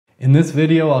In this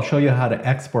video, I'll show you how to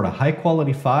export a high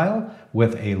quality file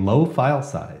with a low file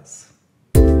size.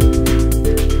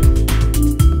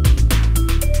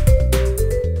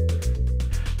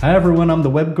 Hi everyone, I'm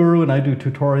the Web Guru and I do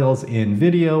tutorials in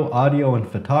video, audio,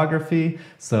 and photography,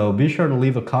 so be sure to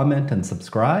leave a comment and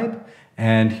subscribe.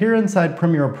 And here inside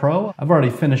Premiere Pro, I've already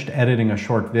finished editing a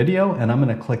short video and I'm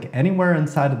going to click anywhere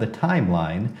inside of the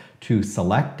timeline to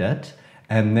select it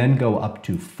and then go up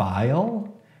to File,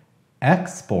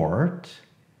 Export,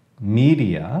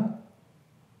 Media,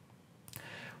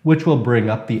 which will bring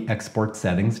up the Export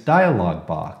Settings dialog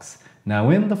box.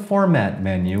 Now in the Format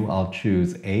menu, I'll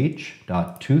choose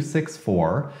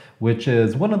H.264, which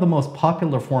is one of the most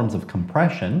popular forms of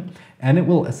compression, and it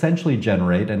will essentially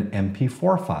generate an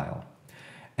MP4 file.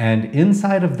 And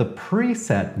inside of the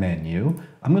Preset menu,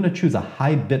 I'm going to choose a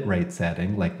high bitrate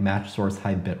setting, like Match Source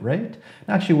High Bitrate.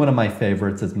 Actually, one of my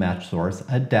favorites is Match Source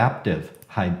Adaptive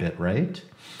High Bitrate.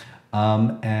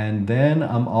 And then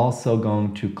I'm also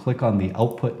going to click on the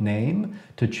output name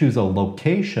to choose a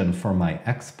location for my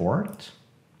export.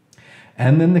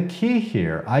 And then the key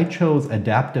here, I chose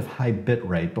Adaptive High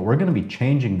Bitrate, but we're going to be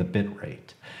changing the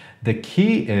bitrate. The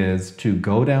key is to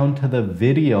go down to the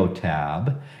Video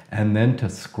tab and then to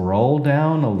scroll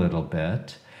down a little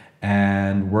bit,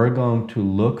 and we're going to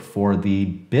look for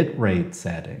the bitrate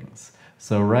settings.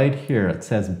 So right here it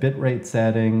says bitrate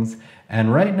settings,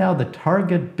 and right now the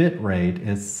target bitrate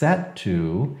is set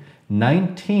to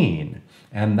 19,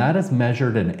 and that is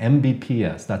measured in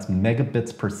Mbps, that's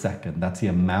megabits per second. That's the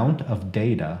amount of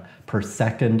data per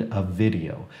second of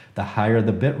video. The higher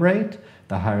the bitrate,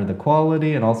 the higher the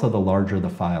quality, and also the larger the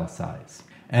file size.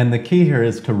 And the key here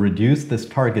is to reduce this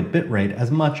target bitrate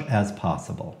as much as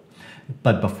possible.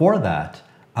 But before that,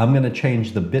 I'm going to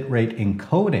change the bitrate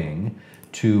encoding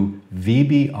to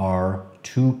VBR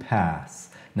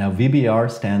 2-pass. Now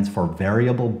VBR stands for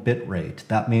variable bitrate.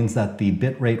 That means that the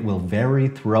bitrate will vary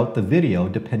throughout the video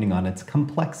depending on its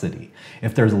complexity.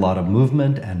 If there's a lot of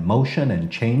movement and motion and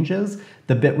changes,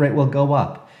 the bitrate will go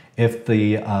up. If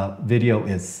the video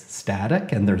is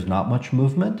static and there's not much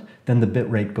movement, then the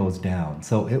bitrate goes down.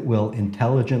 So it will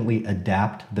intelligently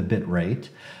adapt the bitrate.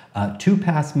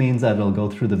 2-pass means that it'll go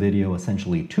through the video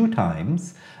essentially 2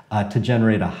 times to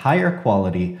generate a higher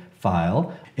quality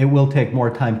file. It will take more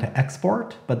time to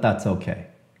export, but that's okay.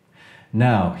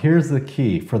 Now, here's the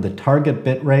key. For the target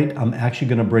bitrate, I'm actually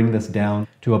going to bring this down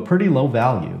to a pretty low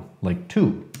value, like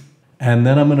 2. And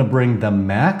then I'm going to bring the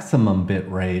maximum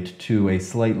bitrate to a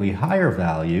slightly higher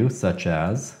value, such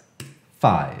as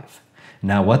 5.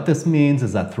 Now what this means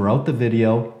is that throughout the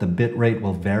video, the bitrate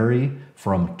will vary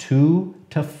from 2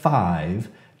 to 5,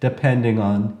 depending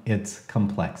on its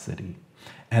complexity.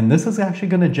 And this is actually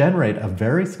going to generate a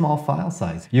very small file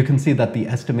size. You can see that the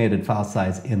estimated file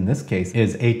size in this case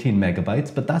is 18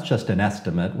 megabytes, but that's just an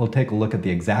estimate. We'll take a look at the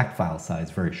exact file size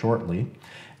very shortly.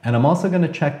 And I'm also going to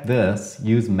check this,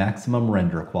 use maximum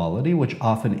render quality, which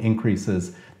often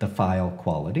increases the file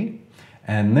quality.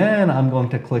 And then I'm going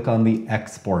to click on the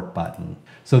export button.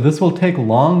 So this will take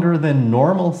longer than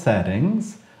normal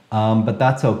settings, but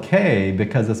that's okay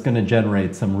because it's going to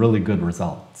generate some really good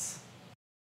results.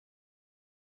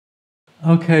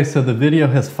 Okay, so the video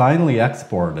has finally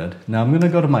exported. Now I'm going to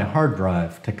go to my hard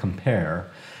drive to compare.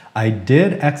 I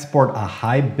did export a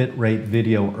high bitrate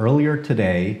video earlier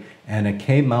today and it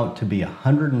came out to be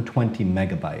 120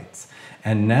 megabytes.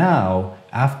 And now,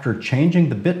 after changing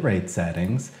the bitrate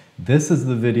settings, this is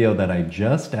the video that I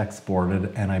just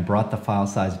exported and I brought the file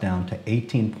size down to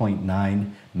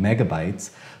 18.9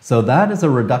 megabytes. So that is a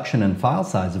reduction in file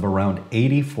size of around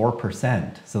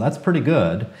 84%. So that's pretty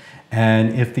good.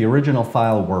 And if the original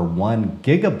file were 1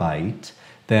 gigabyte,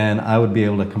 then I would be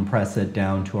able to compress it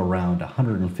down to around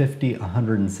 150,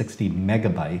 160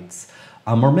 megabytes,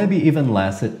 or maybe even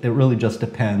less. It really just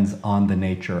depends on the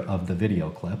nature of the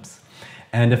video clips.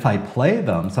 And if I play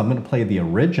them, so I'm going to play the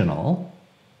original.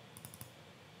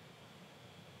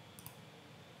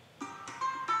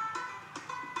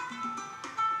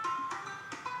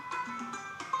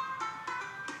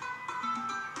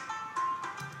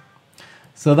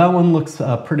 So that one looks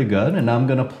pretty good, and I'm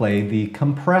going to play the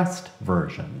compressed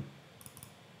version.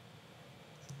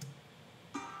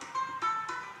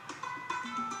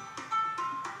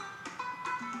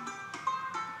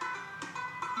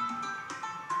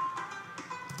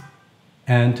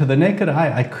 And to the naked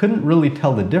eye, I couldn't really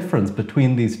tell the difference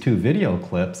between these two video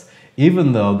clips,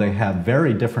 even though they have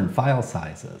very different file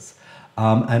sizes.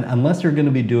 And unless you're going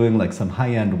to be doing like some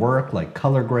high-end work like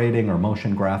color grading or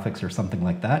motion graphics or something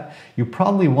like that, you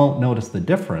probably won't notice the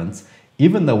difference,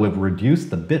 even though we've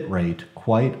reduced the bitrate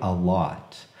quite a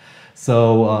lot.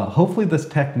 So hopefully this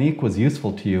technique was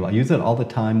useful to you. I use it all the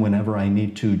time whenever I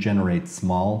need to generate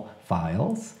small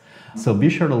files. So be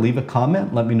sure to leave a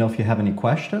comment. Let me know if you have any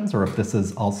questions or if this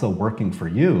is also working for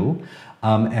you.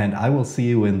 And I will see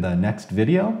you in the next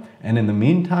video. And in the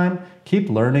meantime,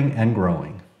 keep learning and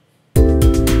growing.